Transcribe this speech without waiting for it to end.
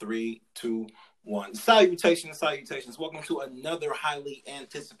3, 2, 1. Salutations. Welcome to another highly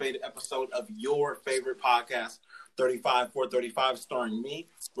anticipated episode of your favorite podcast, 35 435, starring me,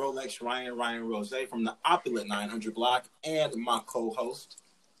 Rolex Ryan Rose from the opulent 900 block, and my co-host,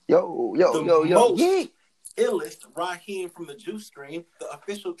 Yo, illest Raheem from the Juice Stream, the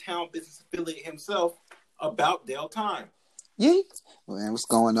official town business affiliate himself, about Dale Time. Yeah. Man, what's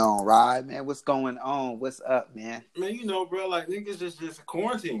going on, Rod? Man, what's going on? What's up, man? Man, you know, bro, like niggas just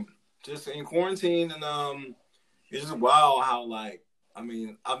quarantine. Just in quarantine, and it's just wild how, like, I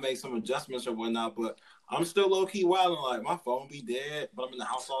mean, I made some adjustments or whatnot, but I'm still low-key wild, and like my phone be dead, but I'm in the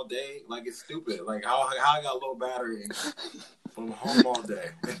house all day. Like, it's stupid. Like, how I got low battery from home all day.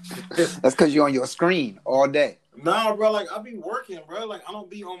 That's because you're on your screen all day. Nah, bro, like I be working, bro. Like, I don't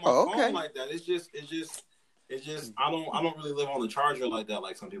be on my phone like that. It's just I don't really live on the charger like that,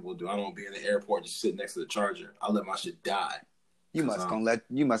 like some people do. I don't be in the airport just sitting next to the charger. I let my shit die. You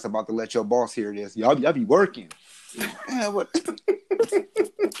must about to let your boss hear this. Y'all be working. Man, what?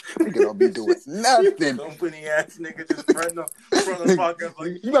 Nigga don't be doing nothing. Company ass nigga just front of the podcast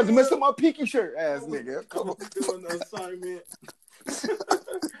like, you about to mess up my pinky shirt, ass nigga. Come on, doing the assignment.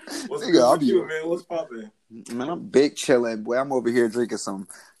 What's nigga, with you, man? What's poppin'? Man, I'm big chilling, boy. I'm over here drinking some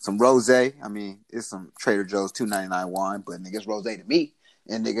rosé. I mean, it's some Trader Joe's $2.99 wine, but nigga, it's rosé to me.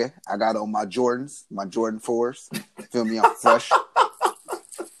 And nigga, I got on my Jordans, my Jordan 4s. Feel me? I'm fresh.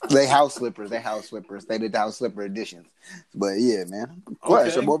 They house slippers. They did the house slipper editions. But yeah, man.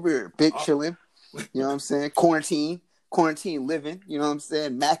 Fresh. I'm over here, big chilling. You know what I'm saying? Quarantine living. You know what I'm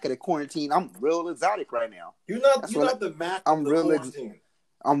saying? Mac of the quarantine. I'm real exotic right now. You're not the Mac of the quarantine.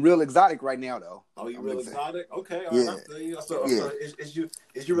 I'm real exotic right now, though. Oh, you real exotic? Okay. Yeah. So is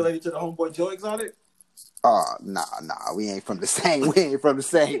you related to the homeboy Joe Exotic? Nah. We ain't from the same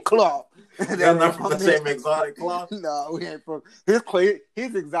cloth. They're not from the same exotic cloth? No, we ain't from his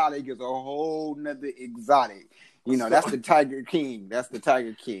exotic is a whole nother exotic. You know, that's the Tiger King.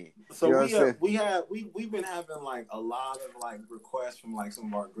 So you know we've been having like a lot of like requests from like some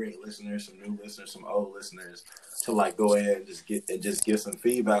of our great listeners, some new listeners, some old listeners to like go ahead and just give some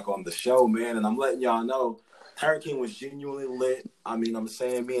feedback on the show, man. And I'm letting y'all know Tiger King was genuinely lit. I mean, I'm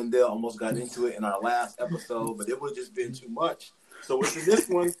saying me and Dale almost got into it in our last episode, but it would just been too much. So within this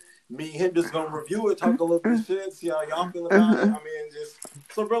one, me and him just gonna review it, talk a little bit of shit, see how y'all feel about it. I mean,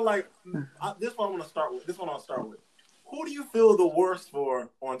 so bro, like this one I'll start with. Who do you feel the worst for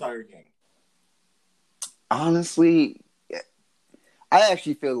on Tiger King? Honestly, I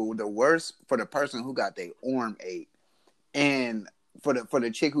actually feel the worst for the person who got their arm ate, and for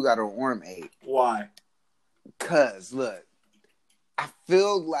the chick who got her arm ate. Why? Cause look, I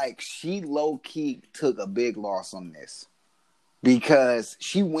feel like she low key took a big loss on this because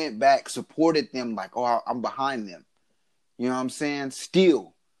she went back, supported them like, oh, I'm behind them. You know what I'm saying?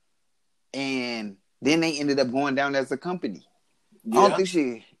 Still, and then they ended up going down as a company. Yeah. I don't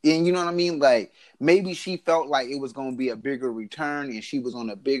think and you know what I mean? Like, maybe she felt like it was going to be a bigger return and she was on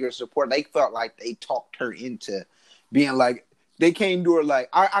a bigger support. They felt like they talked her into being like, they came to her like,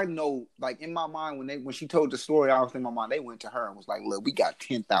 I know, like in my mind, when she told the story, I was in my mind, they went to her and was like, look, we got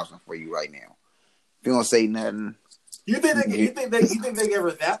 10,000 for you right now. If you don't say nothing. You think they gave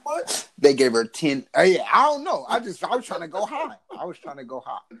her that much? They gave her 10. Yeah, I don't know. I was trying to go high.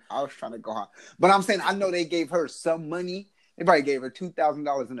 But I'm saying I know they gave her some money. They probably gave her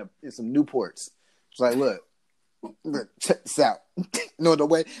 $2,000 in some Newports. It's like, look, check this out. No, the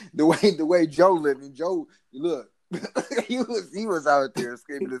way Joe lived, and Joe, look, he was out there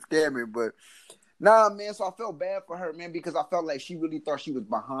screaming and scamming. But nah, man. So I felt bad for her, man, because I felt like she really thought she was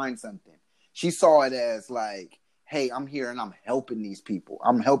behind something. She saw it as like, hey, I'm here and I'm helping these people.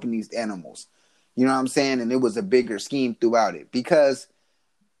 I'm helping these animals. You know what I'm saying? And it was a bigger scheme throughout it. Because,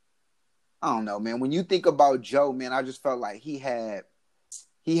 I don't know, man. When you think about Joe, man, I just felt like he had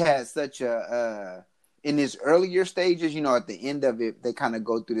such a, in his earlier stages, you know, at the end of it, they kind of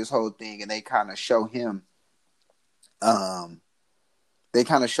go through this whole thing and they kind of show him,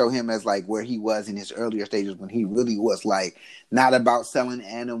 as like where he was in his earlier stages when he really was like not about selling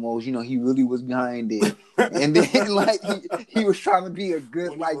animals, you know, he really was behind it. And then like he was trying to be a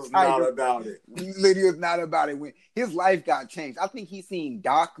good like tiger. Not about it. Literally was not about it. When his life got changed, I think he seen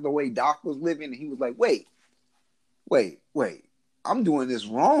Doc the way Doc was living, and he was like, wait, I'm doing this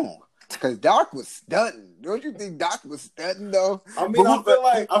wrong. Because Doc was stunting. Don't you think Doc was stunting though? I mean, I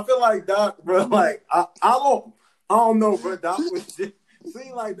feel like Doc, bro. Like I don't know, bro. Doc was just.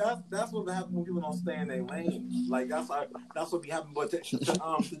 See, like that's what happens when people don't stay in their lane. Like that's what be happening. But to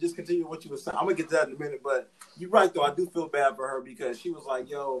just continue what you were saying, I'm gonna get to that in a minute. But you're right though. I do feel bad for her because she was like,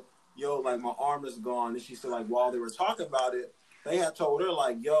 yo, like my arm is gone, and she said like while they were talking about it, they had told her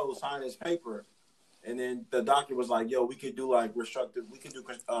like, "Yo, sign this paper." And then the doctor was like, "Yo, we could do like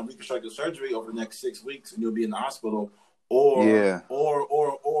reconstructive surgery over the next 6 weeks, and you'll be in the hospital, Yeah.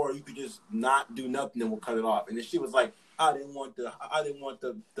 or you could just not do nothing and we'll cut it off." And then she was like, "I didn't want the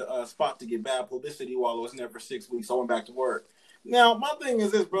spot to get bad publicity while I was in there for 6 weeks. So I went back to work." Now my thing is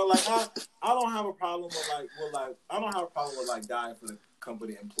this, bro. Like I don't have a problem with I don't have a problem with like dying for the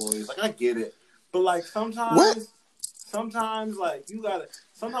company employees. Like I get it, but like sometimes like sometimes like you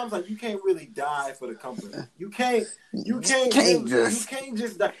can't really die for the company. You can't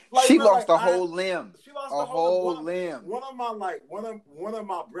just die. Like, she bro, lost like, a whole limb. She lost a whole limb. One of my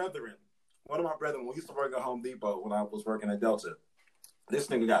brethren when we used to work at Home Depot when I was working at Delta. This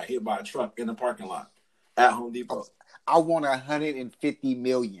nigga got hit by a truck in the parking lot at Home Depot. I want 150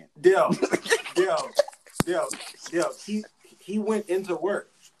 million. Dale. He went into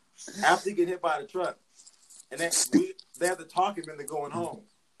work after he get hit by the truck. And then they had to talk him into going home.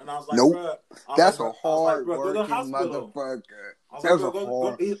 And I was like, nope. Bro, that's a hard working motherfucker. I was like,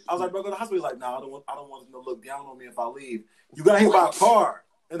 bro, go to the hospital. He's like, nah, I don't want him to look down on me if I leave. You got hit by a car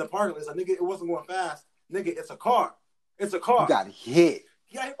in the parking lot. It's like, nigga, it wasn't going fast. Nigga, it's a car. It's a car. You got hit.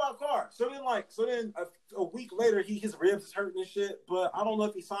 He got hit by a car. So then a week later, his ribs is hurting and shit. But I don't know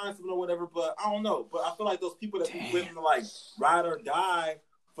if he signed something or whatever. But I don't know. But I feel like those people that be willing to like ride or die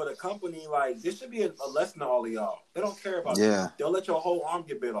for the company, like this should be a lesson to all of y'all. They don't care about you. They'll let your whole arm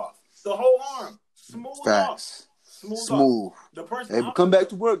get bit off. The whole arm, smooth off. Smooth. The person, hey, come back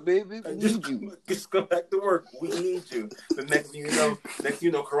to work, baby. We need you. Just come back to work. We need you. The next thing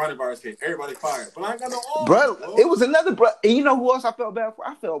you know, coronavirus hit. Everybody fired. But I ain't got no arm. Bro, it was another bro. And you know who else I felt bad for?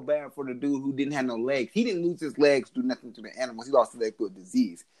 I felt bad for the dude who didn't have no legs. He didn't lose his legs, do nothing to the animals. He lost his leg to a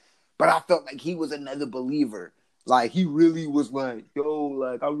disease. But I felt like he was another believer. Like, he really was like, yo,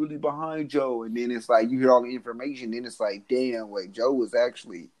 like, I'm really behind Joe. And then it's like, you hear all the information. Then it's like, damn, wait, Joe was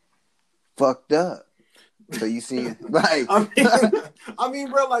actually fucked up. So you see, like, I mean,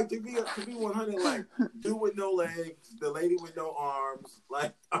 bro, like to be 100, like dude with no legs, the lady with no arms,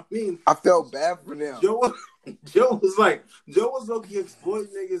 like, I mean, I felt bad for them. Joe was low-key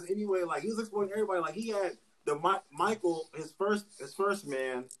exploiting niggas anyway. Like he was exploiting everybody. Like he had the Michael, his first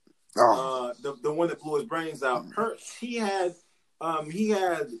man, the one that blew his brains out. He had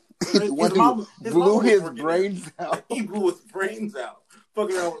his mom blew his brains out. He blew his brains out.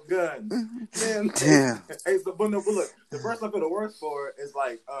 Fucking around with guns. Man, damn. Hey, but look, the person I feel the worst for is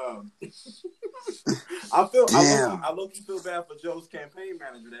like, I low-key feel bad for Joe's campaign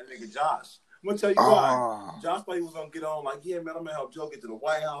manager, that nigga Josh. I'm gonna tell you why. Josh thought he was gonna get on, like, yeah, man, I'm gonna help Joe get to the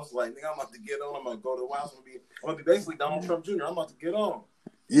White House. Like, nigga, I'm about to get on. I'm gonna go to the White House. I'm gonna be basically Donald Trump Jr. I'm about to get on.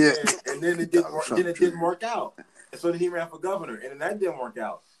 Yeah. And then it didn't work out. And so then he ran for governor, and then that didn't work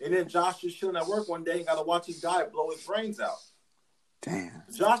out. And then Josh just chilling at work one day and got to watch his guy blow his brains out. Damn.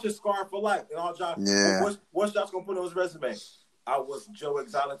 Josh is scarred for life. And all Josh, what's Josh gonna put on his resume? I was Joe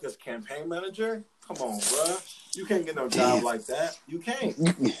Exotica's campaign manager. Come on, bro. You can't get no job like that. You can't.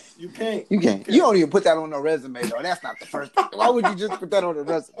 You can't. You don't even put that on a resume, though. That's not the first thing. Why would you just put that on a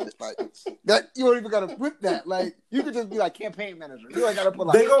resume? Like that, you don't even gotta put that. Like you could just be like campaign manager. You ain't gotta put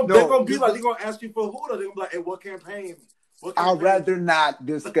like. They're gonna ask you for who? They're gonna be like, hey, what campaign? I'd rather not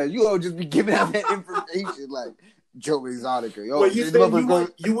discuss. You don't just be giving out that information like. Joe Exotica. Yo, you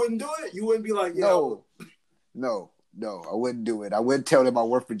wouldn't do it? You wouldn't be like, yo. No, I wouldn't do it. I wouldn't tell them I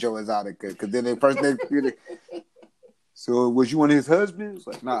work for Joe Exotica because then the first thing, so was you one of his husbands?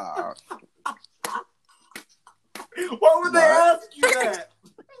 Like, nah. Why would they ask you that?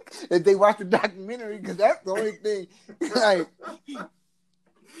 If they watch the documentary, because that's the only thing. Like,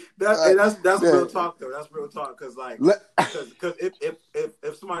 that's real talk though. That's real talk because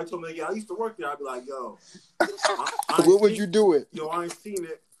if somebody told me, yeah, I used to work there, I'd be like, yo, what would you do it? Yo, I ain't seen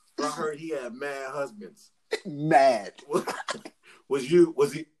it, but I heard he had mad husbands. Mad. Was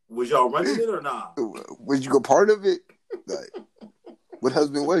y'all running it or not? Was you a part of it? Like, what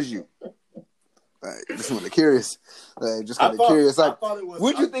husband was you? Like, just kind of curious. Like, curious. Like,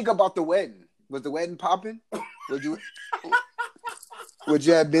 what'd you think about the wedding? Was the wedding popping? Would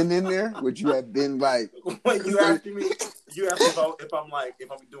you have been in there? Would you have been like? Wait, you asking me? You asking about if I'm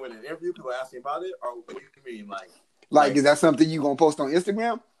doing an interview? People asking about it, or what do you mean like? Like, is that something you gonna post on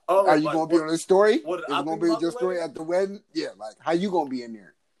Instagram? Oh, are you gonna be on the story? Is it gonna be your story at the wedding? Yeah, like how you gonna be in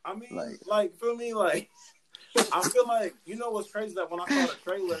there? I mean, like feel me, like I feel like you know what's crazy that when I saw the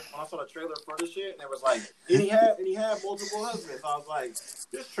trailer for this shit, and it was like, and he had multiple husbands. I was like,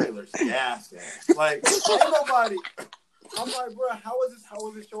 this trailer's gas. Like, ain't nobody. I'm like, bro, how is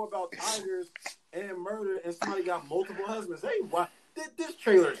this show about tigers and murder and somebody got multiple husbands? Hey, why? This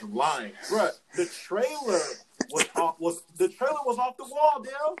trailer's lying, bro. The trailer was the trailer was off the wall,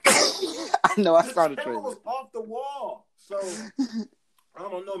 Dale. I know. I saw the trailer trailer. was off the wall. So I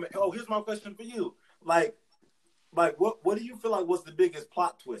don't know, man. Oh, here's my question for you. Like what do you feel like was the biggest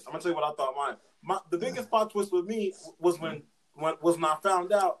plot twist? I'm gonna tell you what I thought. The biggest plot twist with me was when I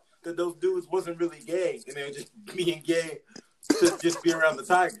found out that those dudes wasn't really gay and they were just being gay to just be around the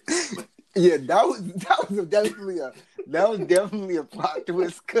Tigers. Yeah, that was definitely a plot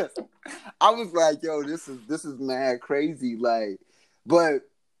twist, cause I was like, yo, this is mad crazy, like, but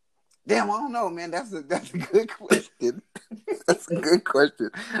damn, I don't know, man. That's a good question. That's a good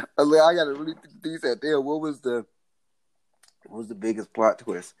question. I gotta really think that. Damn, what was the biggest plot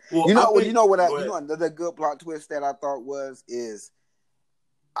twist? Well, another good plot twist that I thought is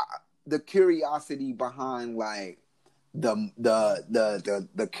the curiosity behind like the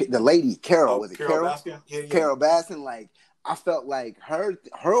lady Carol, was it Carol Baskin? Yeah. Carol Baskin, like I felt like her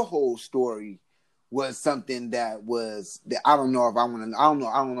whole story was something that I don't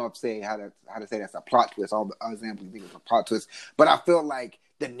know if say how to say that's a plot twist. All the examples think it's a plot twist, but I felt like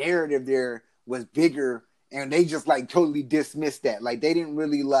the narrative there was bigger, and they just like totally dismissed that. Like they didn't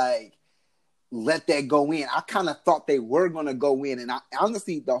really like let that go in. I kind of thought they were gonna go in, and I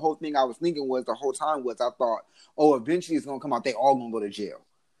honestly, the whole thing I was thinking was the whole time was I thought, oh, eventually it's gonna come out. They all gonna go to jail.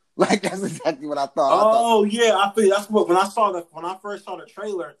 Like that's exactly what I thought. Yeah, I think that's what when I first saw the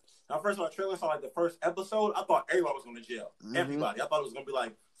trailer. Saw like the first episode. I thought everybody was going to jail. Mm-hmm. Everybody. I thought it was going to be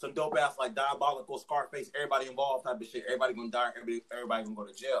like some dope ass, like diabolical Scarface. Everybody involved type of shit. Everybody going to die. Everybody going to go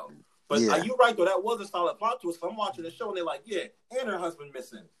to jail. But you're right though. That was a solid plot twist. So I'm watching the show and they're like, yeah, and her husband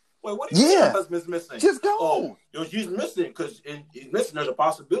missing. Wait, what do you mean her husband's missing? Just go. Oh, she's missing because he's missing. There's a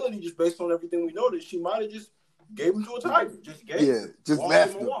possibility just based on everything we know that she might have just gave him to a tiger. Just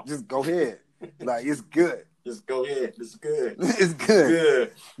left him. Just go ahead. Like it's good. Just go ahead. It's good. It's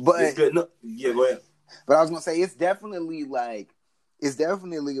good. But it's good. No, go ahead. But I was gonna say it's definitely like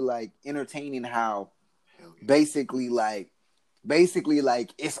entertaining how basically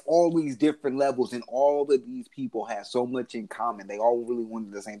it's all these different levels and all of these people have so much in common. They all really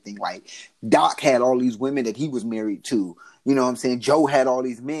wanted the same thing. Like Doc had all these women that he was married to. You know what I'm saying? Joe had all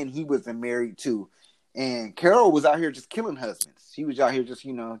these men he wasn't married to. And Carol was out here just killing husbands. She was out here just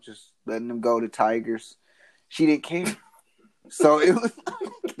letting them go to Tigers. She didn't care. So it was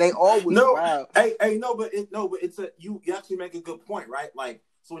they all was wild. You actually make a good point, right? Like,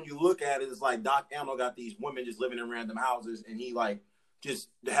 so when you look at it, it's like Doc Ammo got these women just living in random houses, and he like just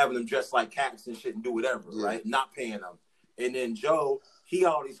having them dress like cats and shit and do whatever, right? Not paying them. And then Joe, he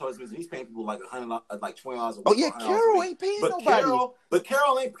got all these husbands, and he's paying people like $100, like $20 a week. Oh yeah, Carol ain't paying nobody. Carol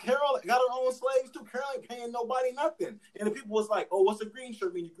got her own slaves too. Carol ain't paying nobody nothing. And the people was like, "Oh, what's a green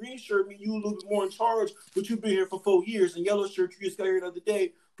shirt mean? The green shirt mean you a little bit more in charge, but you've been here for 4 years. And yellow shirt, you just got here the other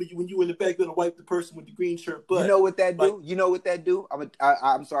day. But when you in the back, gonna wipe the person with the green shirt. But you know what that do? You know what that do?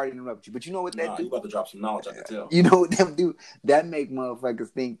 I'm sorry to interrupt you, but you know what that do? You about to drop some knowledge, I can tell. You know what that do? That make motherfuckers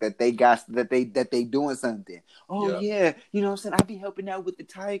think that they doing something. Oh yeah, you know what I'm saying? I be helping out with the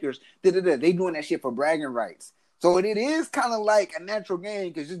Tigers. They doing that shit for bragging rights. So it is kind of like a natural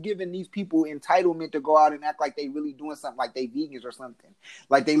game because just giving these people entitlement to go out and act like they really doing something, like they vegans or something,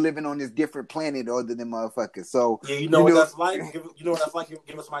 like they living on this different planet other than motherfuckers. So you know what that's like. You know what that's like.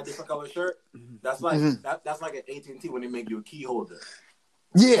 Give us my different color shirt. That's like that's like at AT&T when they make you a key holder.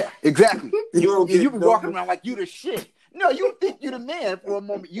 Yeah, exactly. you be walking around like you the shit. No, you think you the man for a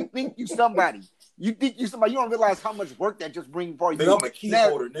moment. You think you somebody. You don't realize how much work that just brings for you. I'm a key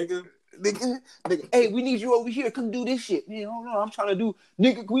holder, nigga. Nigga, hey, we need you over here. Come do this shit. Man, hold on. I'm trying to do.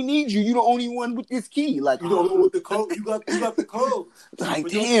 Nigga, we need you. You the only one with this key. Like, you the only one with the code. You got the code. Like,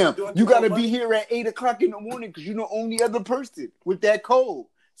 damn. You got to be here at 8:00 in the morning because you're the only other person with that code.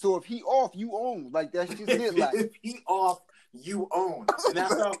 So if he off, you own. Like, that's just it. Like, if he off, you own. And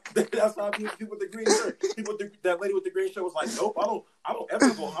that's how people with the green shirt. That lady with the green shirt was like, nope, I don't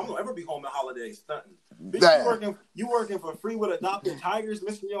ever be home at holidays stunting. Bitch, you working for free with adopted tigers,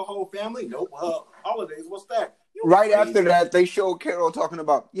 missing your whole family? Nope. Holidays, what's that? Right after that, they showed Carol talking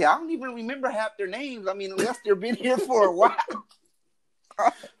about, I don't even remember half their names. I mean, unless they've been here for a while.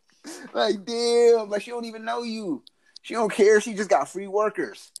 Like, damn, like she don't even know you. She don't care. She just got free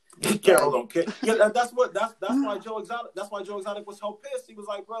workers. Carol don't care. Yeah, that's why Joe Exotic. That's why Joe Exotic was so pissed. He was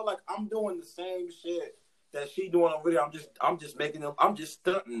like, bro, like I'm doing the same shit that she doing over there. I'm just making them. I'm just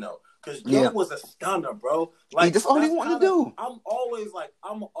stunting though, because Joe was a stunner, bro. Like that's all he wanted to do. I'm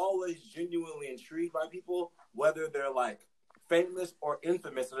always genuinely intrigued by people, whether they're like famous or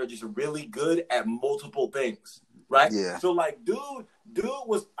infamous, that are just really good at multiple things. Right? Yeah. So like dude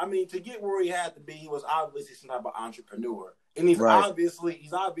was, I mean, to get where he had to be, he was obviously some type of entrepreneur. And he's Right.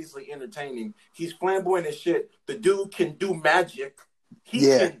 obviously entertaining. He's flamboyant as shit. The dude can do magic.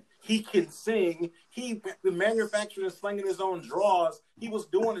 He can sing. He been manufacturing and slinging his own draws. He was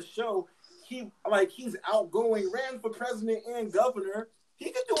doing a show. He's outgoing, ran for president and governor. He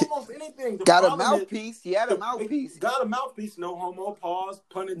could do almost anything. Got a mouthpiece. He had a mouthpiece. Got a mouthpiece. No homo. Pause.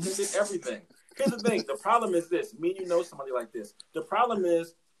 Pun intended. Everything. Here's the thing. The problem is this. Me and you know somebody like this. The problem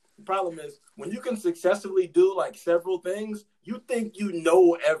is when you can successfully do like several things, you think you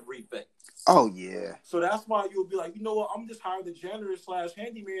know everything. Oh yeah. So that's why you'll be like, you know what? I'm just hiring the janitor /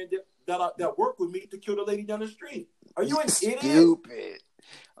 handyman that work with me to kill the lady down the street. Are you an idiot? Stupid.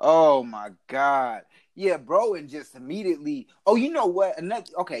 Oh my God. Yeah, bro, and just immediately. Oh, you know what?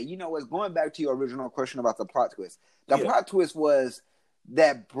 You know what? Going back to your original question about the plot twist. The plot twist was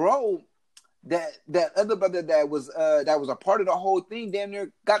that bro, that other brother that was a part of the whole thing, damn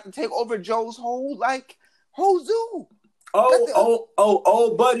near got to take over Joe's whole zoo.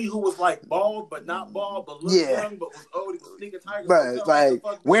 Old buddy who was like bald but not bald, but looked young but was old. He was sneaking tigers. But like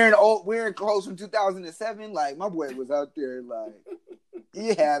wearing clothes from 2007. Like my boy was out there, like he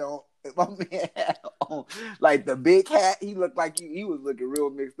had on. My man had on like the big hat. He looked like he was looking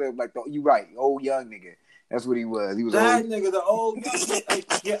real mixed up. Like you right, old young nigga. That's what he was. He was that old. nigga, the old young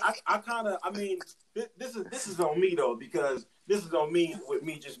nigga. Yeah, I mean, this is on me though, because this is on me with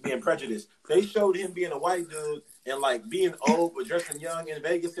me just being prejudiced. They showed him being a white dude and like being old but dressing young in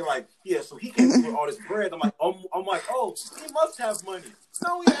Vegas. They're like, yeah, so he came with all this bread. I'm like, oh, he must have money.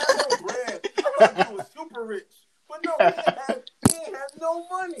 No, he had no bread. I thought he was super rich, but no, he had no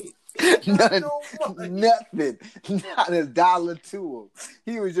money. Nothing. Not a dollar to him.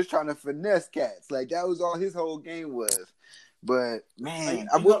 He was just trying to finesse cats. Like that was all his whole game was. But man,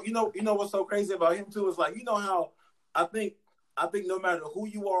 you know what's so crazy about him too is like, you know how I think no matter who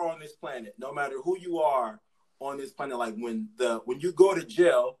you are on this planet, like when you go to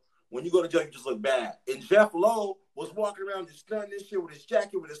jail, you just look bad. And Jeff Lowe was walking around just stunting this shit with his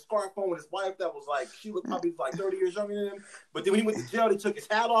jacket, with his scarf on, with his wife that was like, she was probably like 30 years younger than him. But then when he went to jail, they took his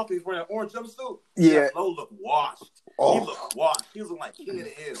hat off. He was wearing an orange jumpsuit. Yeah. Jeff Lowe looked washed. Oh. He looked washed. He was looking like king of the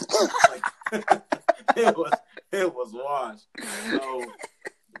hills. Like, it was washed.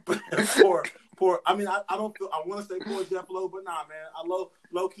 So, I mean, I don't feel, I want to say poor Jeff Lowe, but nah, man. I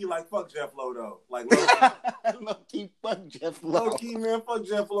low key like fuck Jeff Lowe though. Like low key fuck Jeff Lowe. Low key, man, fuck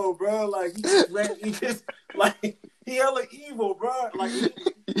Jeff Lowe, bro. Like he hella evil, bro. Like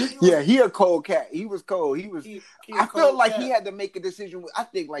he a cold cat. He was cold. I felt like he had to make a decision. I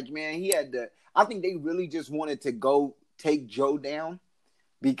think like, man, I think they really just wanted to go take Joe down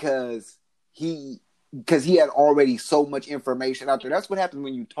because he had already so much information out there. That's what happens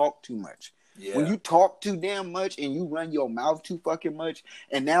when you talk too much. Yeah. When you talk too damn much and you run your mouth too fucking much,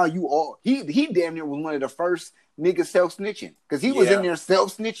 and now he damn near was one of the first niggas self-snitching. Because he was in there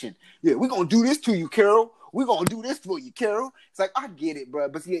self-snitching. Yeah, we're going to do this to you, Carol. We're going to do this for you, Carol. It's like, I get it, bro.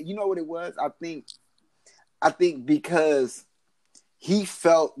 But see, you know what it was? I think because he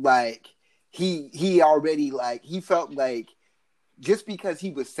felt like he felt like just because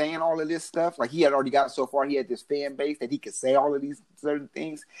he was saying all of this stuff, like he had already gotten so far, he had this fan base that he could say all of these certain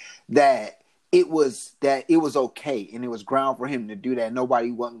things, that it was okay and it was ground for him to do that.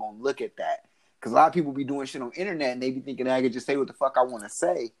 Nobody wasn't going to look at that. Because a lot of people be doing shit on the internet and they be thinking I could just say what the fuck I want to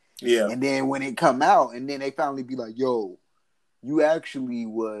say. Yeah. And then when it come out and then they finally be like, yo, you actually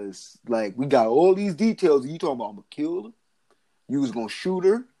was like, we got all these details. And you talking about I'm going to kill her? You was going to shoot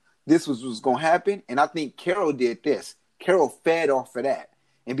her? This was going to happen? And I think Carol did this. Carol fed off of that.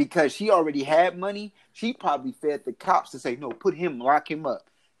 And because she already had money, she probably fed the cops to say, no, lock him up.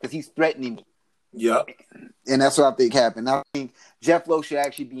 Because he's threatening me. Yep. And that's what I think happened. I think Jeff Lowe should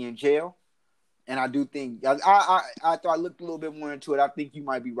actually be in jail. And I do think, I thought I looked a little bit more into it. I think you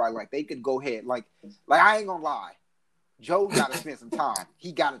might be right. Like, they could go ahead. Like I ain't gonna lie. Joe got to spend some time.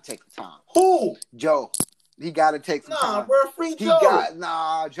 He got to take some time. Who? Joe. He got to take some time. Nah, we're free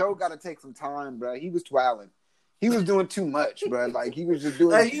Joe. Joe got to take some time, bro. He was twirling. He was doing too much, bro. Like, he was just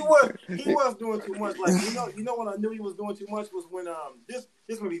doing. Hey, he was doing too much. Like, you know when I knew he was doing too much was when this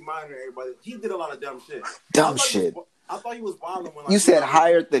gonna be minor, everybody. He did a lot of dumb shit. I thought he was wilding when you said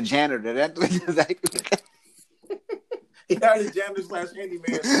hired the janitor. That's exactly. He hired the janitor /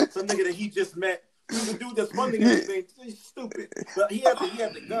 handyman, some nigga that he just met. The dude that's funding everything. He's stupid. But he had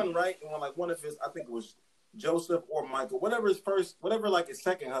the gun, right? And when like one of his, I think it was Joseph or Michael, whatever like his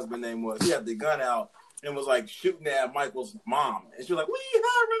second husband name was, he had the gun out and was like shooting at Michael's mom. And she was like, "What are you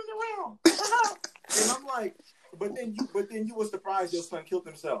running around?" And I'm like, but then you were surprised your son killed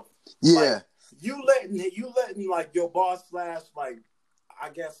himself. Yeah. Like, you letting like your boss / like I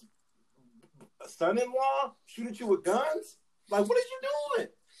guess son-in-law shoot at you with guns? Like, what is you doing?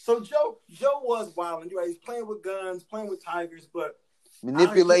 So Joe was wild, and he's playing with guns, playing with tigers, but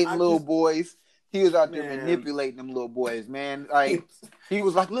manipulating little boys. He was out there Man. manipulating them little boys, man. Like he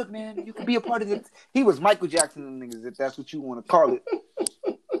was like, "Look, man, you can be a part of it." He was Michael Jackson and niggas, if that's what you want to call it.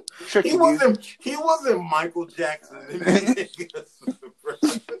 He wasn't Michael Jackson.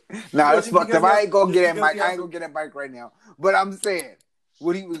 Nah, that's fucked up. I ain't gonna get that mic. I ain't gonna get that mic right now. But I'm saying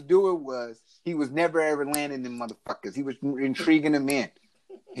what he was doing was he was never ever landing them motherfuckers. He was intriguing them in.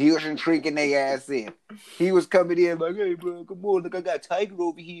 He was intriguing their ass in. He was coming in like, "Hey, bro, come on, look, I got a tiger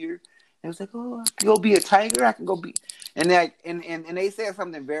over here." And it was like, "Oh, I can go be a tiger. I can go be," and they said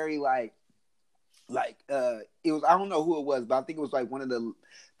something very like it was, I don't know who it was, but I think it was like one of the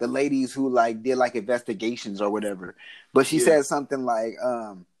ladies who like did like investigations or whatever. But she said something like,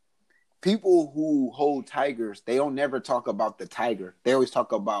 people who hold tigers, they don't never talk about the tiger. They always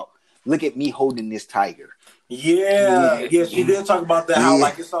talk about, look at me holding this tiger. Yeah, she did talk about that. How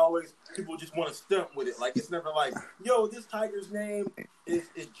like it's always people just want to stunt with it. Like it's never like, yo, this tiger's name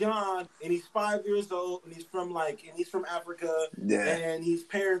is John, and he's 5 years old, and he's from Africa, and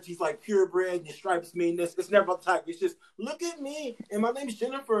he's like purebred, and his stripes mean this. It's never about the tiger. It's just look at me, and my name's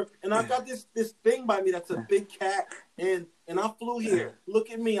Jennifer, and I got this thing by me that's a big cat, and I flew here. Look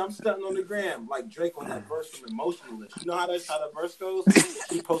at me, I'm stunting on the gram like Drake on that verse from Emotionless. You know how that verse goes?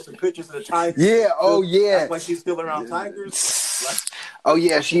 He posting pictures of the tiger. Yeah, like she's still around tigers.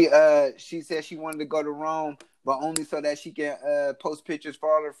 Like, she said she wanted to go to Rome, but only so that she can post pictures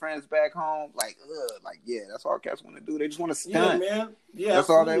for all her friends back home. Like, that's all cats want to do. They just want to stunt. Yeah, man. Yeah, that's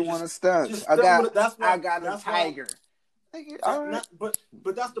all they want to stunt. I got a tiger.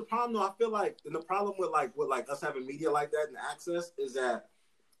 But that's the problem, though. I feel like, and the problem with us having media like that and access is that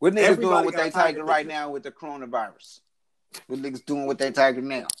what niggas doing with their tiger right now with the coronavirus? What niggas doing with their tiger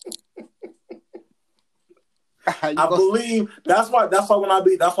now? I believe that's why when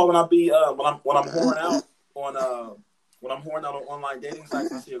I'm whoring out on online dating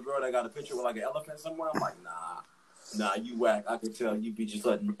sites, I see a girl that got a picture with like an elephant somewhere. I'm like, nah, you whack. I could tell you be just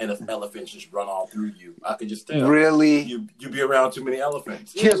letting elephants just run all through you. I could just tell. Really? You be around too many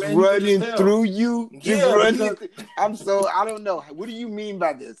elephants. Just running through you? Yeah, running. I don't know. What do you mean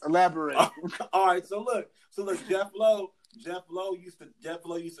by this? Elaborate. All right, so look, Jeff Lowe used to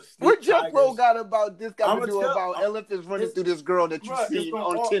sneak. What Jeff Lowe got about this? Got to do about elephants running through this girl that you see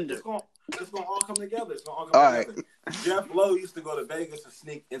on Tinder? It's gonna all come together. Right. Jeff Lowe used to go to Vegas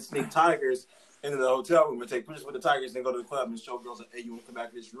and sneak tigers into the hotel room and take pictures with the tigers, and go to the club and show girls like, "Hey, you want to come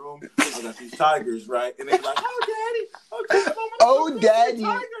back to this room? I got these tigers, right?" And they be like, "Oh, daddy,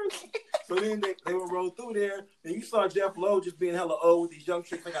 tigers." So then they would roll through there, and you saw Jeff Lowe just being hella old with these young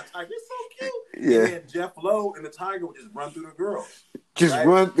chicks. They got tigers, it's so cute. Yeah. And then Jeff Lowe and the tiger would just run through the girls.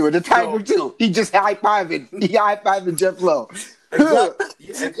 Run through the tiger too. He just high-fiving. He high-fiving Jeff Lowe.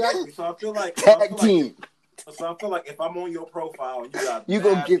 Exactly. So I feel like tag team. So I feel like if I'm on your profile, you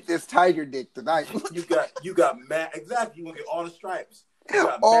gonna get this tiger dick tonight. you got mad. Exactly. You gonna get all the stripes. You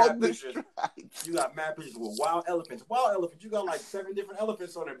got all mad the pictures. stripes. You got mad pictures with wild elephants. You got like 7 different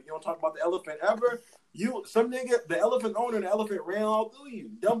elephants on there. But you don't talk about the elephant ever. The elephant owner, the elephant ran all through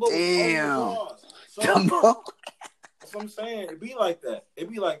you. Dumbo. Damn. Dumbo. That's what I'm saying. It be like that,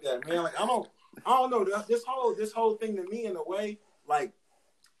 man. Like I don't know. This whole thing to me, in a way, like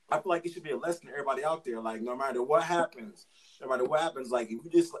I feel like it should be a lesson to everybody out there. Like no matter what happens, like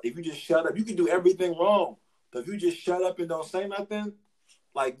if you just shut up, you can do everything wrong. But if you just shut up and don't say nothing,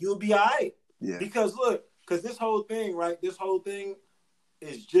 like you'll be alright. Yeah. Because this whole thing, right? This whole thing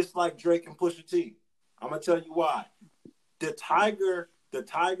is just like Drake and Pusha T. I'm gonna tell you why. The Tiger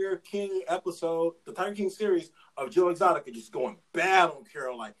King episode, the Tiger King series of Joe Exotica just going bad on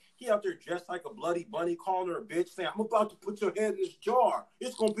Carol. Like he out there dressed like a bloody bunny, calling her a bitch, saying, "I'm about to put your head in this jar.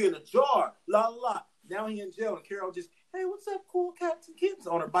 It's gonna be in a jar." La la la. Now he in jail, and Carol just, "Hey, what's up, cool cats and kittens?"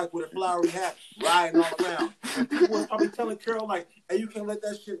 on her bike with a flowery hat, riding all around. And people was probably telling Carol like, "Hey, you can't let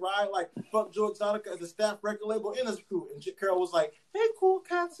that shit ride. Like, fuck Joe Exotica as a staff record label in his crew." And Carol was like, "Hey, cool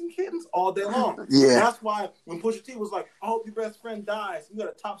cats and kittens," all day long. Yeah. That's why when Pusha T was like, "I hope your best friend dies. You got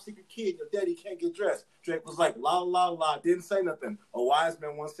a top secret kid. Your daddy can't get dressed." Drake was like, "La la la," didn't say nothing. A wise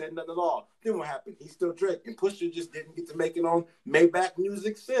man once said nothing at all. Then what happened? He's still Drake, and Pusha just didn't get to make it on Maybach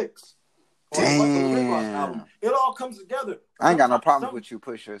Music 6. Damn. It all comes together. I ain't got no problems with you,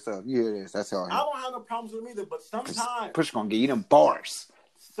 Pusha. So you hear this? That's all. I don't have no problems with him either. But sometimes Pusha gonna get you them bars.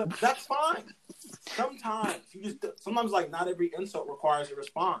 So that's fine. Sometimes like not every insult requires a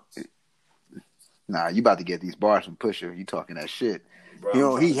response. Nah, you about to get these bars from Pusha. You talking that shit? Bro, you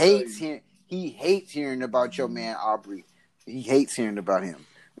know he hates hearing about your man Aubrey. He hates hearing about him.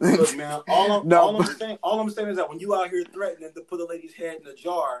 Look, man, No, all I'm saying is that when you out here threatening to put a lady's head in a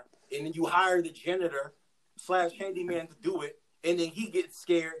jar, and then you hire the janitor / handyman to do it, and then he gets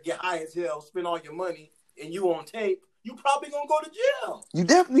scared, get high as hell, spend all your money, and you on tape, you probably gonna go to jail. you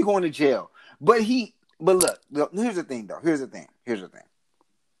definitely going to jail. But look, here's the thing, though. Here's the thing.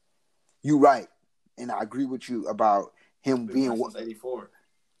 You right, and I agree with you about him being since '84.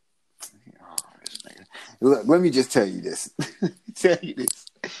 Oh, this nigga. Look, let me just tell you this.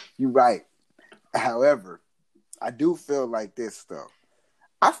 You right. However, I do feel like this though.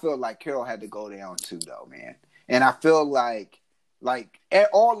 I feel like Carol had to go down too, though, man. And I feel like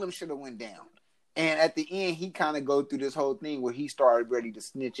all of them should have went down. And at the end, he kind of go through this whole thing where he started ready to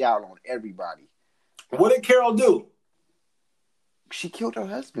snitch out on everybody. What did Carol do? She killed her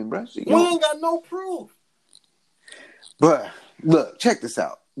husband, bro. We ain't got no proof. But look, check this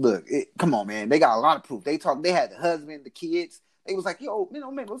out. Look, come on, man. They got a lot of proof. They had the husband, the kids. They was like, yo, man,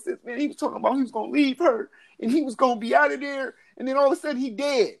 don't make no sense, man. He was talking about he was gonna leave her and he was gonna be out of there, and then all of a sudden he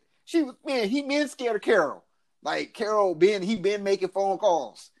dead. He been scared of Carol. Like Carol he been making phone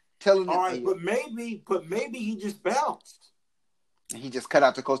calls, telling them. All right, but maybe he just bounced. He just cut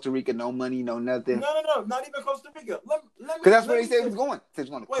out to Costa Rica, no money, no nothing. No, not even Costa Rica. Because that's where he said he was going. He was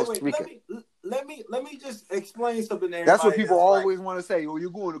going to Costa Rica. Let me just explain something there. That's what people always want to say. Oh, you're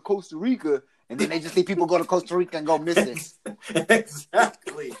going to Costa Rica, and then they just see people go to Costa Rica and go missing.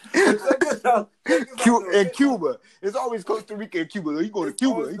 Exactly. And Cuba. It's always Costa Rica and Cuba. You go to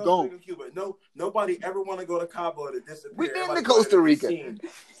Cuba, he gone. No, nobody ever want to go to Cabo to disappear. We've been to Costa Rica.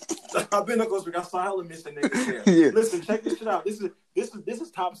 I've been to Costa Rica. I saw hella missing niggas there. Yeah. Listen, check this shit out. This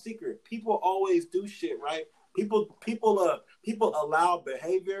is top secret. People always do shit, right? People allow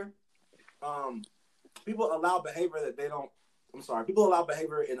behavior. People allow behavior that they don't. I'm sorry. People allow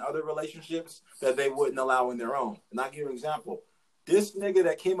behavior in other relationships that they wouldn't allow in their own. And I'll give you an example. This nigga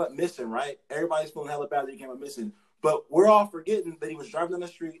that came up missing, right? Everybody's feeling hella bad that he came up missing. But we're all forgetting that he was driving down the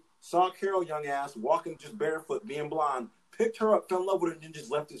street, saw Carol young ass, walking just barefoot, being blonde, picked her up, fell in love with her, and then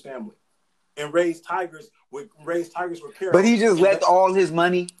just left his family. And raised tigers with Carol. But he just left all his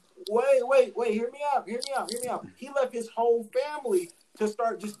money. Wait. Hear me out. He left his whole family to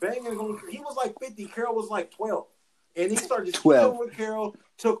start just banging. He was like 50. Carol was like 12. And he started just chilling with Carol,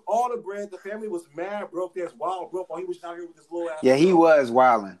 took all the bread. The family was mad, broke. There's wild, broke while he was out here with his little ass. Yeah, he was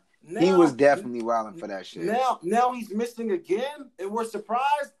wilding. He was definitely wilding for that shit. Now he's missing again, and we're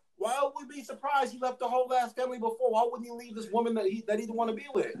surprised. Why would we be surprised? He left the whole ass family before. Why wouldn't he leave this woman that he didn't want to be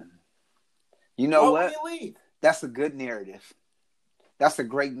with? You know Why what? Wouldn't he leave? That's a good narrative. That's a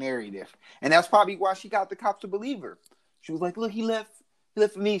great narrative. And that's probably why she got the cops to believe her. She was like, look, he left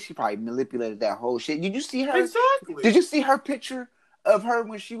for me. She probably manipulated that whole shit. Did you see her? Exactly. Did you see her picture of her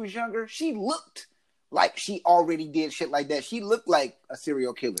when she was younger? She looked like she already did shit like that. She looked like a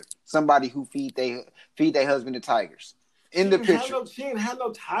serial killer. Somebody who feed their husband to tigers. In the picture. She didn't have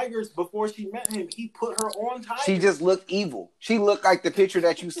no tigers before she met him. He put her on tigers. She just looked evil. She looked like the picture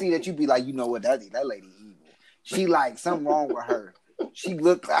that you see that you be like, you know what, that lady evil. She like something wrong with her.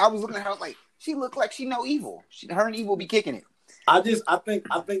 I was looking at her, I was like, she looked like she know evil. Her and evil be kicking it. I think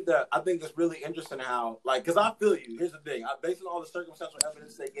it's really interesting how, like, because I feel you. Here's the thing. Based on all the circumstantial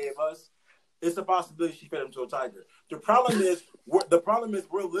evidence they gave us, it's a possibility she fed him to a tiger. The problem is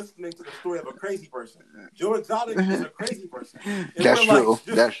we're listening to the story of a crazy person. Joe Exotic is a crazy person. And That's true.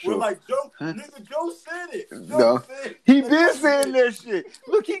 That's true. We're like, Joe said it. He been saying that shit.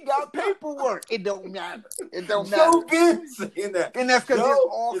 Look, he got paperwork. It don't matter. Joe been saying that. And that's because it's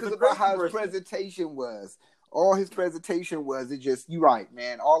all because about how his presentation was. All his presentation was, you right,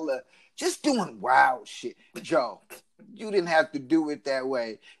 man. Just doing wild shit. Joe, you didn't have to do it that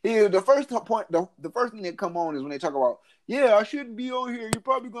way. The first thing that come on is when they talk about, yeah, I shouldn't be on here. You're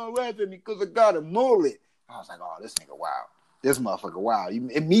probably going to laugh at me because I got a mullet. I was like, oh, this nigga wild. This motherfucker wild. You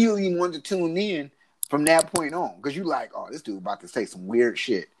immediately wanted to tune in from that point on because you like, oh, this dude about to say some weird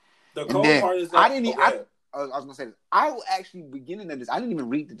shit. The cold part is that I was going to say this. I was actually beginning of this. I didn't even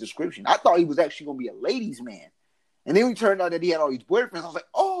read the description. I thought he was actually going to be a ladies' man. And then we turned out that he had all these boyfriends. I was like,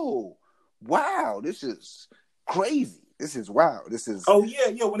 oh, wow, this is crazy. This is wild. This is. Oh,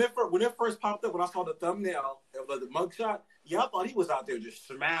 yeah. When it first popped up, when I saw the thumbnail of the mugshot, I thought he was out there just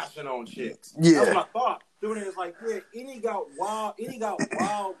smashing on chicks. Yeah. That's what I thought. Then it was like, yeah, and he got wild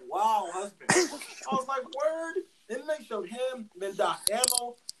husband. I was like, word. And then they showed him, then Doc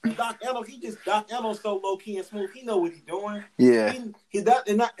Anno. Doc Anno's so low key and smooth. He know what he's doing. Yeah. And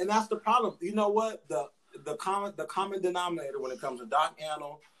that's the problem. You know what? The common denominator when it comes to Doc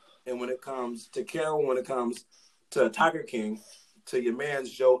Anno, and when it comes to Carol, when it comes to Tiger King, to your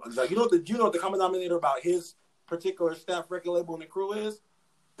man's Joe. Like, you know what the common denominator about his particular staff record label and the crew is?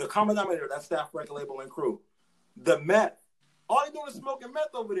 The common denominator, that staff record label and crew. The meth. All they doing is smoking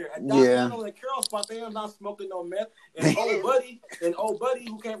meth over there. At Daniel and Carol spot, they are not smoking no meth. And old buddy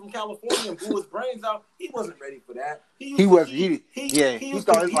who came from California and blew his brains out, he wasn't ready for that. He used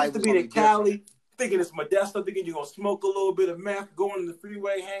to be in Cali, thinking it's Modesto, thinking you're gonna smoke a little bit of meth, go on the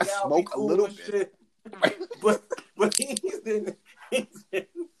freeway, hang out, smoke be cool a little and bit. shit. but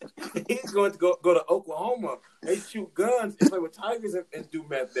he's going to go to Oklahoma and shoot guns and play with tigers and do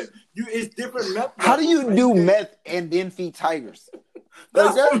meth there. It's different meth. How do you do meth and then feed tigers?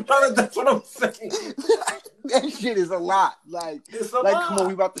 That's what I'm saying. That shit is a lot. Like, lot. Come on,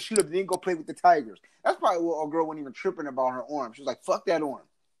 we about to shoot up, then go play with the tigers. That's probably what a girl wasn't even tripping about her arm. She was like, fuck that arm.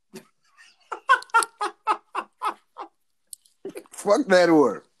 Fuck that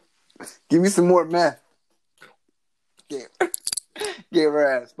arm. Give me some more meth. Give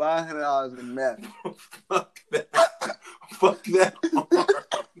her ass $500 in meth. Fuck that. Fuck that arm.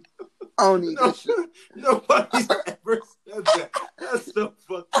 I don't need that shit. Nobody's ever said that. That's so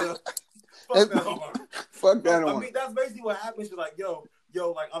fucked up. Fuck that arm. Fuck that arm. I mean, that's basically what happens. She's like, yo,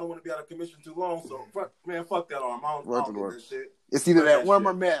 like, I don't want to be out of commission too long, so fuck that arm. I don't do that shit. It's either that arm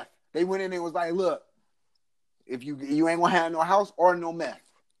or meth. They went in there and was like, look, if you ain't gonna have no house or no meth.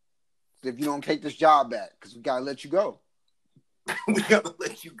 If you don't take this job back, because we gotta let you go. We gotta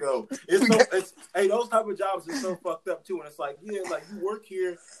let you go. Hey, those type of jobs are so fucked up too. And it's like, yeah, like you work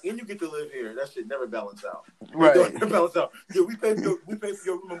here and you get to live here. That shit never balance out. Right. It never balance out. Yeah, we pay for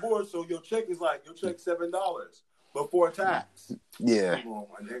your room and board, so your check $7 before tax. Yeah. Come on,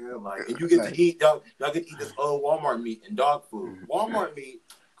 my nigga. Like, and you get to eat y'all get to eat this old Walmart meat and dog food. Walmart meat.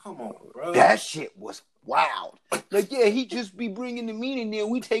 Come on, bro. That shit was wild. Like, yeah, he just be bringing the meat in there.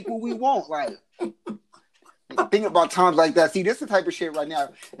 We take what we want. Like, think about times like that. See, this is the type of shit right now.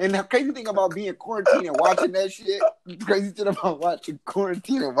 And the crazy thing about being quarantined and watching that shit, the crazy thing about watching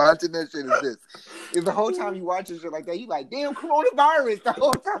quarantine and watching that shit is this. Is the whole time you watching shit like that, you like, damn, coronavirus. The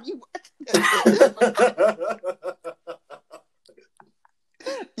whole time you watch that shit.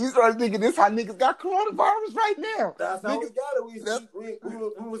 You started thinking this how niggas got coronavirus right now. That's how we got it. We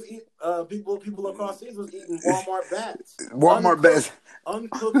was eating, people across seas was eating Walmart bats. Walmart bats.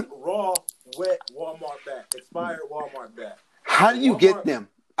 Uncooked, raw, wet Walmart bat. Expired Walmart bat. How do you get them?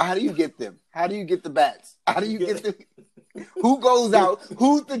 How do you get them? How do you get the bats? How do you get them? Who goes out?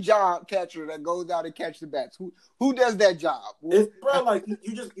 Who's the job catcher that goes out and catch the bats? Who does that job? It's, bro, like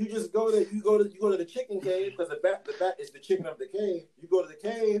you just go to the chicken cave because the bat is the chicken of the cave. You go to the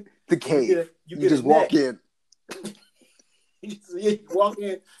cave. The cave. You just walk in. You walk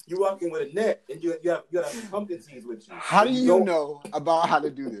in with a net, and you have pumpkin seeds with you. How do you know about how to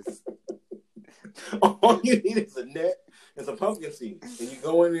do this? All you need is a net and some pumpkin seeds, and you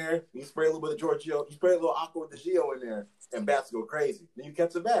go in there. You spray a little bit of Giorgio. You spray a little aqua with the Gio in there, and bats go crazy. Then you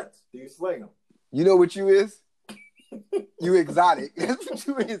catch the bats. Then you sling them. You know what you is? You exotic. That's what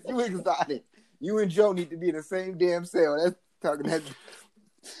you is. You exotic. You and Joe need to be in the same damn cell. That's talking that.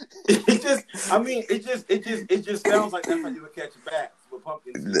 It just sounds like that's how you would catch bats with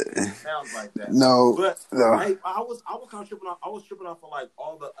pumpkin seeds. It sounds like that. No, but no. I was kind of tripping off. I was tripping off of like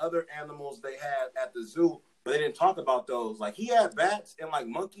all the other animals they had at the zoo, but they didn't talk about those. Like he had bats and like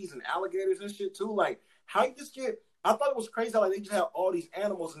monkeys and alligators and shit too. Like how you just get? I thought it was crazy how like they just had all these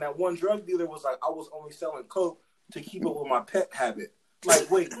animals, and that one drug dealer was like, I was only selling coke to keep up with my pet habit.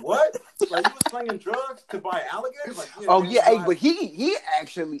 Like, wait, what? Like, you was slinging drugs to buy alligators? Like, but he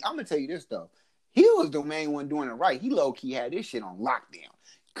actually, I'm gonna tell you this though. He was the main one doing it right. He low key had this shit on lockdown.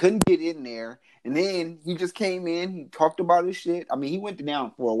 Couldn't get in there, and then he just came in. He talked about his shit. I mean, he went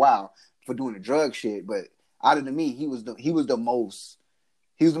down for a while for doing the drug shit, but out of he was the most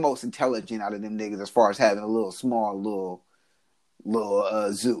intelligent out of them niggas as far as having a little small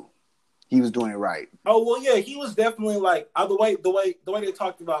zoo. He was doing it right. Oh well, yeah, he was definitely like the way they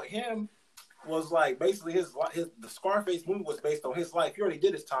talked about him was like basically the Scarface movie was based on his life. He already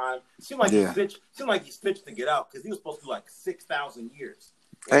did his time. It seemed like he snitched to get out because he was supposed to do like 6,000 years.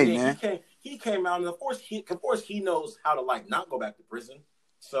 And hey man, he came out, and of course he knows how to like not go back to prison.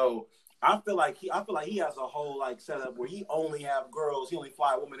 So I feel like he has a whole like setup where he only have girls. He only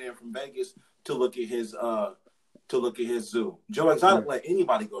fly a woman in from Vegas to look at his zoo. Joe Exotic let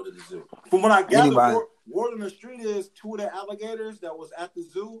anybody go to the zoo. From what I gathered, word on the street is two of the alligators that was at the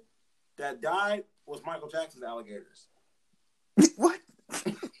zoo that died was Michael Jackson's alligators. What?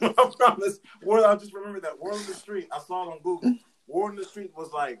 I promise. I just remember that word on the street. I saw it on Google. Word on the street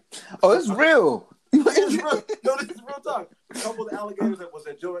was like, oh, it's real. It's real. No, this is real talk. A couple of the alligators that was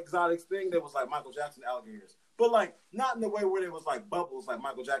at Joe Exotic's thing, that was like Michael Jackson alligators. but like not in the way where there was like bubbles, like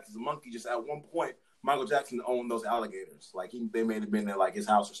Michael Jackson's a monkey. Just at one point, Michael Jackson owned those alligators. Like they may have been in like his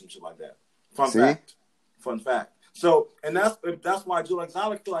house or some shit like that. Fun fact. So, and that's why Joe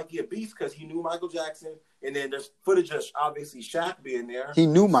Exotic feel like he a beast because he knew Michael Jackson, and then there's footage of obviously Shaq being there. He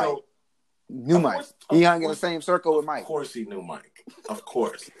knew Mike. He hung in the same circle with Mike. Of course he knew Mike. Of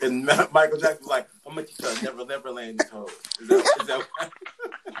course. And Michael Jackson was like, I'm going to teach you Never Land these hoes. Is that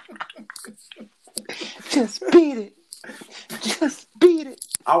Just beat it. Just beat it.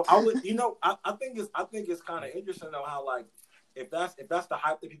 I would, I think it's kind of interesting though how like if that's the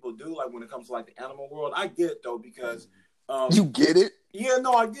hype that people do like when it comes to like the animal world, I get it though because you get it? Yeah,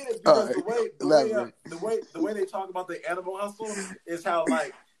 no, I get it because the way they talk about the animal hustle is how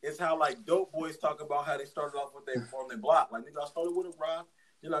like dope boys talk about how they started off with on their block. Like nigga, I started with a rock,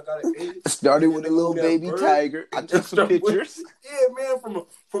 then I got an 8. Started with a little baby tiger. I took some pictures. Yeah, man,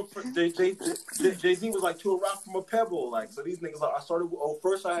 from Jay-Z was like to a rock from a pebble. Like so these niggas like I started with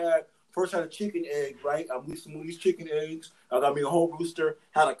first I had a chicken egg, right? I blew some of these chicken eggs. I got me a whole rooster,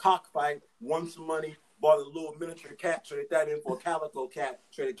 had a cockfight, won some money, bought a little miniature cat, traded that in for a calico cat,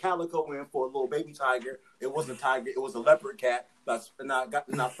 traded calico in for a little baby tiger. It wasn't a tiger, it was a leopard cat. And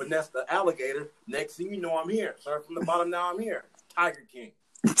I finessed the alligator. Next thing you know, I'm here. Started from the bottom, now I'm here. Tiger King.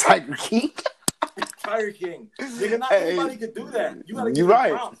 Tiger King? Tiger King. Nigga, not everybody could do that. You gotta give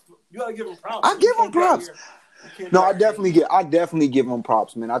him props. You gotta give him props. I give him props. No, I definitely give him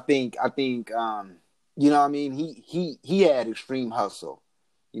props, man. I think you know what I mean? He had extreme hustle.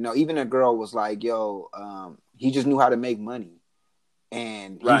 You know, even a girl was like, yo, he just knew how to make money.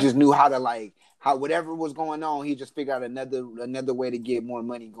 And he just knew how to how whatever was going on, he just figured out another way to get more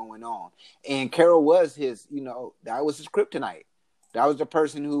money going on. And Carol was his, that was his kryptonite. That was the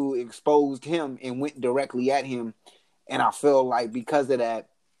person who exposed him and went directly at him. And I feel like because of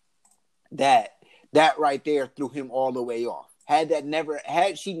that right there threw him all the way off.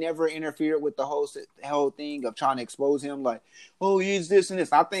 Had she never interfered with the whole thing of trying to expose him, like, oh, he's this and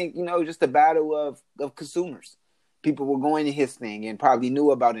this. I think, just a battle of consumers. People were going to his thing and probably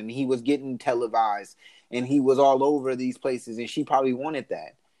knew about it. And he was getting televised and he was all over these places. And she probably wanted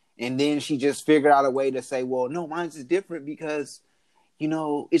that. And then she just figured out a way to say, well, no, mine's is different because,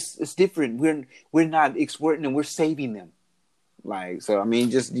 it's different. We're not exploiting them. We're saving them. So, I mean,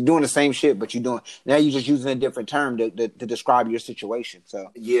 just you're doing the same shit, but you're just using a different term to describe your situation.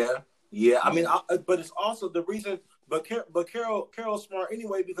 So yeah. I mean, but it's also the reason. But Carol's smart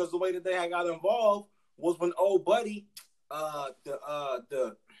anyway because the way that they had got involved was when old buddy,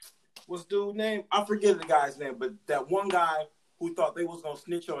 what's dude's name? I forget the guy's name, but that one guy who thought they was gonna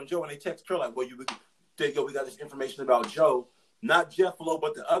snitch on Joe, and they text Carol like, "Well, we got this information about Joe." Not Jeff Lowe,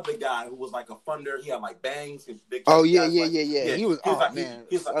 but the other guy who was like a funder. He had like bangs. His big. Oh yeah. He was man.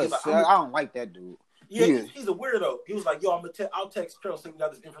 I don't like that dude. Yeah, he's a weirdo. He was like, "Yo, I'll text Carol saying we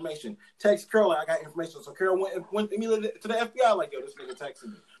got this information." Text Carol like, "I got information." So Carol went immediately to the FBI like, "Yo, this nigga texted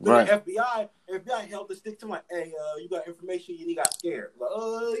me." But the FBI held the stick to him like, "Hey, you got information?" And he got scared. Like,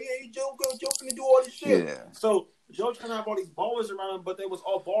 yeah, Joe finna do all this shit. Yeah. So Joe trying to have all these ballers around him, but they was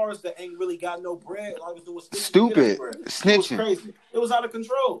all bars that ain't really got no bread. All was doing stupid snitching. It was crazy. It was out of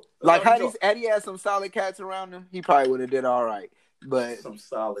control. Like had he had some solid cats around him, he probably would have did all right. But some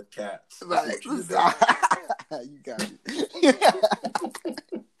solid cats. You got it.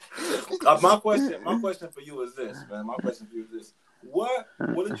 My question for you is this, man. My question for you is this: What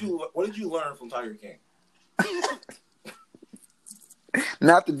did you learn from Tiger King?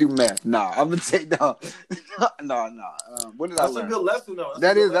 Not to do meth. Nah, I'm gonna say no. What did I learn? That's a good lesson, though.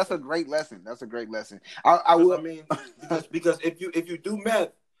 That's a great lesson. That's a great lesson. I mean, because if you do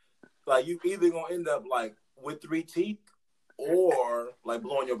meth, like you either gonna end up like with 3 teeth. Or like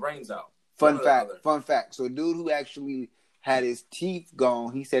blowing your brains out. Fun fact. So a dude who actually had his teeth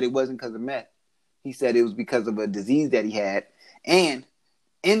gone, he said it wasn't because of meth. He said it was because of a disease that he had. And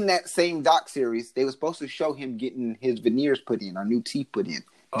in that same doc series, they were supposed to show him getting his veneers put in, or new teeth put in,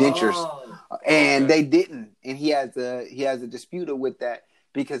 dentures. And they didn't. And he has a dispute with that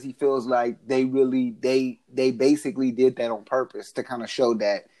because he feels like they basically did that on purpose to kind of show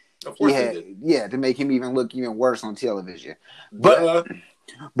that to make him even look even worse on television. But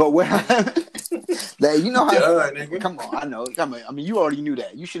what you know how come on, I know. I mean, you already knew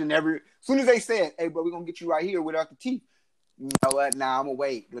that. You should have never. As soon as they said, "Hey, bro, we're gonna get you right here without the teeth," you know what? Nah, I'm gonna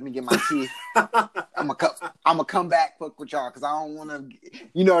wait. Let me get my teeth. I'm gonna come back fuck with y'all because I don't want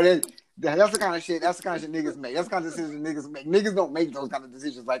to. That's the kind of shit. That's the kind of shit niggas make. That's the kind of decisions niggas make. Niggas don't make those kind of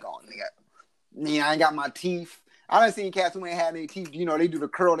decisions like, oh, nigga, I ain't got my teeth. I done seen cats who ain't had any teeth. They do the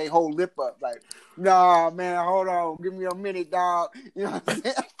curl their whole lip up. Like, nah, man, hold on. Give me a minute, dog. You know what I'm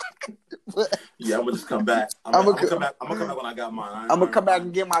saying? Yeah, I'm gonna just come back. I'm I'm gonna gonna come back. I'm gonna come back when I got mine. come back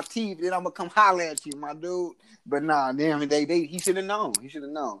and get my teeth, then I'm gonna come holler at you, my dude. But nah, damn, he should have known. He should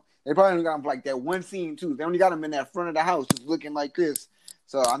have known. They probably only got him for like that one scene too. They only got him in that front of the house, just looking like this.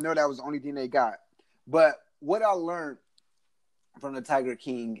 So I know that was the only thing they got. But what I learned from the Tiger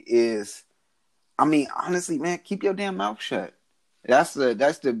King is, I mean, honestly, man, keep your damn mouth shut. That's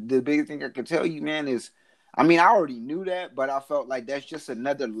the biggest thing I can tell you, man. Is, I mean, I already knew that, but I felt like that's just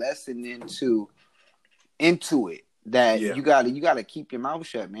another lesson into it, that Yeah. you gotta keep your mouth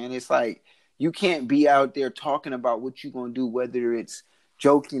shut, man. It's like you can't be out there talking about what you're gonna do, whether it's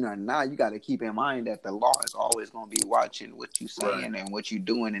joking or not. You gotta keep in mind that the law is always gonna be watching what you saying and what you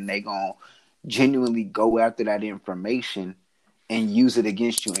doing, and they gonna genuinely go after that information and use it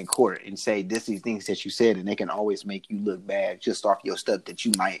against you in court and say this is things that you said, and they can always make you look bad just off your stuff that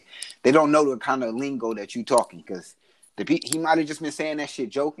you might. They don't know the kind of lingo that you talking, because he might have just been saying that shit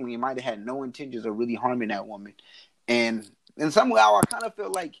jokingly. He might have had no intentions of really harming that woman, and in some way, I kind of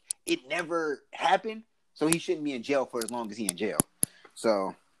feel like it never happened, so he shouldn't be in jail for as long as he in jail.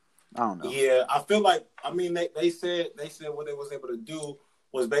 So I don't know. Yeah, I feel like, I mean, they said what they was able to do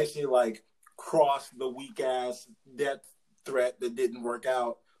was basically like cross the weak ass death threat that didn't work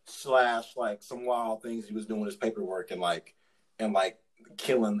out / like some wild things he was doing his paperwork and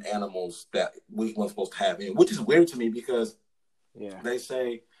killing animals that we weren't supposed to have in, which is weird to me because they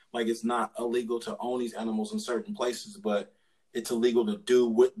say like it's not illegal to own these animals in certain places, but it's illegal to do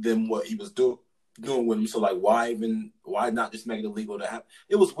with them what he was doing with them. So like, why not just make it illegal to have?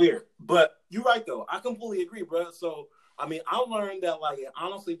 It was weird, but you're right though. I completely agree, bro. So I mean, I learned that like it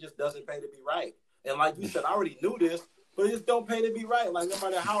honestly just doesn't pay to be right, and like you said, I already knew this, but it just don't pay to be right. Like no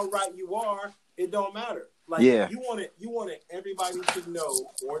matter how right you are, it don't matter. Like you wanted everybody to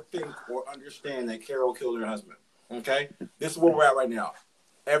know or think or understand that Carol killed her husband. Okay, this is where we're at right now.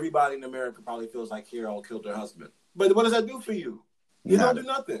 Everybody in America probably feels like Carol killed her husband, but what does that do for you? It don't do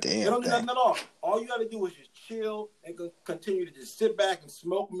nothing. It don't do nothing at all. All you got to do is just chill and continue to just sit back and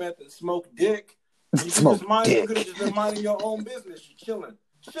smoke meth and smoke dick. And you could have just been minding your own business. You're chilling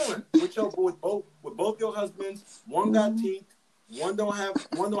with both your husbands. One got teeth. One don't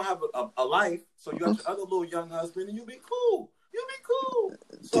have a life. So you got your other little young husband, and you'll be cool.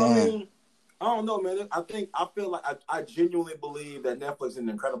 So I mean, I don't know, man. I feel like I genuinely believe that Netflix did an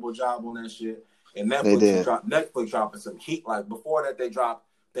incredible job on that shit. And Netflix dropping some heat. Like before that, they dropped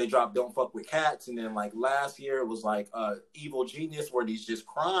Don't Fuck with Cats, and then like last year it was like Evil Genius, where these just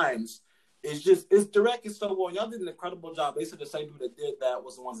crimes. It's direct and so well. Y'all did an incredible job. They said the same people that did that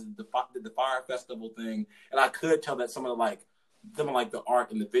was the ones that did the Fire Festival thing, and I could tell that some of the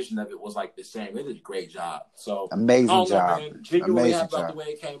art and the vision of it was like the same. They did a great job. So amazing job. Man. Genuinely happy about the way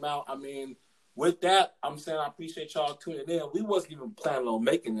it came out. I mean, with that, I'm saying I appreciate y'all tuning in. We wasn't even planning on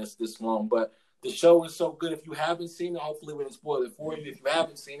making this long, but the show is so good. If you haven't seen it, hopefully we didn't spoil it for you. If you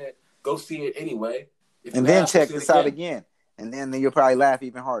haven't seen it, go see it anyway. And then check this out again. And then you'll probably laugh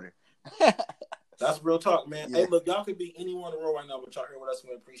even harder. That's real talk, man. Yeah. Hey, look, y'all could be anywhere in the world right now, but y'all here with us,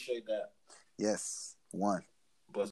 and we appreciate that. Yes. One.